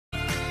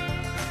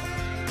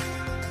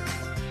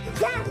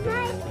That's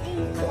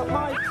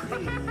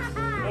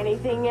my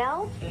Anything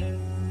else?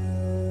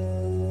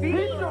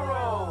 Pizza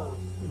rolls.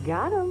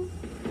 Got 'em.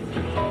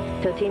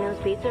 Totino's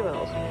Pizza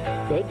Rolls.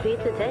 Big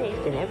pizza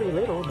taste in every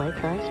little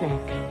bite-sized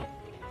snack.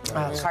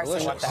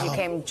 Carson, you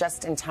came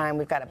just in time.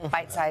 We've got a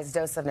bite-sized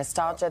dose of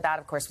nostalgia. That,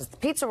 of course, was the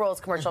Pizza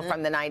Rolls commercial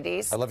from the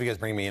 90s. I love you guys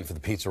bringing me in for the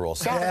pizza roll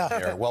segment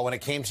here. Well, when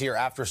it came to your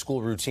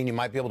after-school routine, you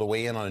might be able to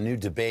weigh in on a new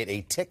debate.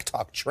 A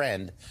TikTok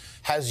trend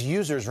has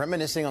users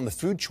reminiscing on the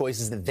food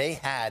choices that they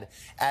had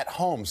at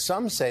home.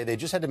 Some say they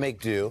just had to make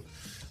do.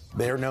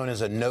 They're known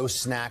as a no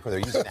snack, or they're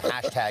using the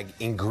hashtag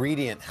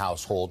ingredient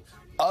household.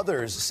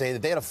 Others say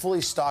that they had a fully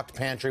stocked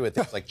pantry with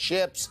things like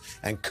chips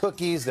and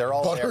cookies. They're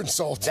all butter there. and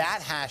salt. That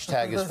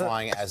hashtag is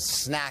flying as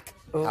snack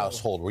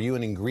household. Were you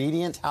an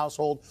ingredient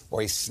household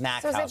or a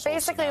snack household? So is it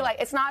basically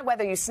like, it's not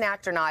whether you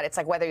snacked or not, it's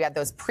like whether you had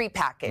those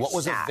prepackaged What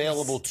was snacks.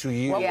 available to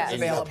you in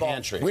your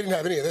pantry? We didn't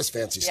have any of this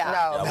fancy stuff.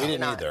 No, we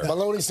didn't either.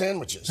 Bologna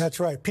sandwiches. That's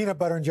right. Peanut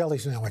butter and jelly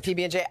sandwich.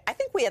 PB&J. I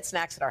think we had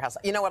snacks at our house.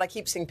 You know what? I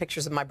keep seeing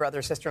pictures of my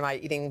brother, sister, and I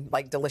eating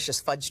like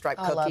delicious fudge stripe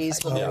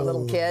cookies when we were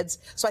little kids.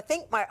 So I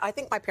think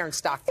my parents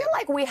stocked it. I feel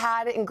like we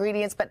had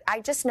ingredients, but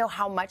I just know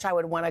how much I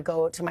would want to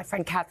go to my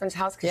friend Catherine's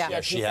house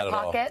because she had it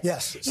all. pockets.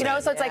 Yes. You know,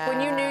 so it's like when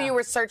you knew you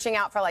were searching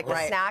out for like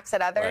the snacks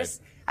at others.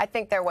 Right. I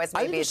think there was I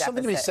maybe think a there's deficit.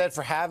 something to be said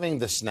for having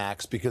the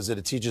snacks because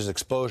it teaches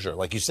exposure,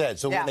 like you said.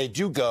 So when they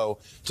do go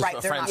to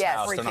a friend's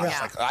house, they're not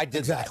like, I did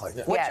Exactly.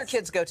 that. What's your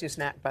kids' go-to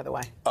snack, by the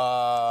way?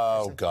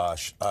 Oh,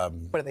 gosh. What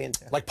are they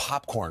into? Like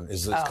popcorn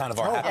is kind of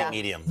our happy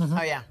medium.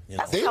 Oh, yeah.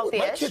 That's My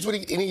healthy-ish. kids would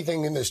eat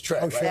anything in this tray.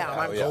 Right?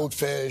 Yeah.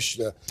 Goldfish.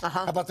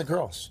 How about the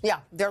girls? Yeah,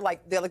 they're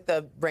like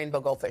the rainbow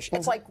goldfish.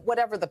 It's like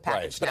whatever the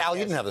package. Right. But Al,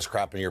 you didn't have this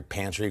crap in your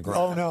pantry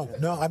growing Oh, up.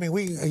 no. I mean,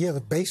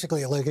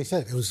 basically, like I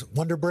said, it was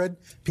Wonder Bread,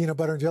 peanut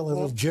butter and jelly, a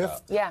little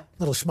Jif,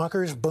 little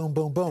Smuckers, boom,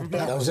 boom, boom.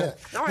 That was it.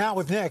 Now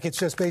with Nick, it's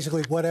just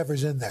basically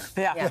whatever's in there.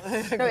 No,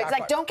 it's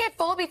like, don't get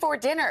full before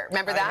dinner.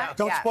 Remember that?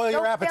 Don't spoil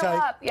your Don't fill appetite.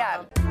 up.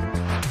 Yeah.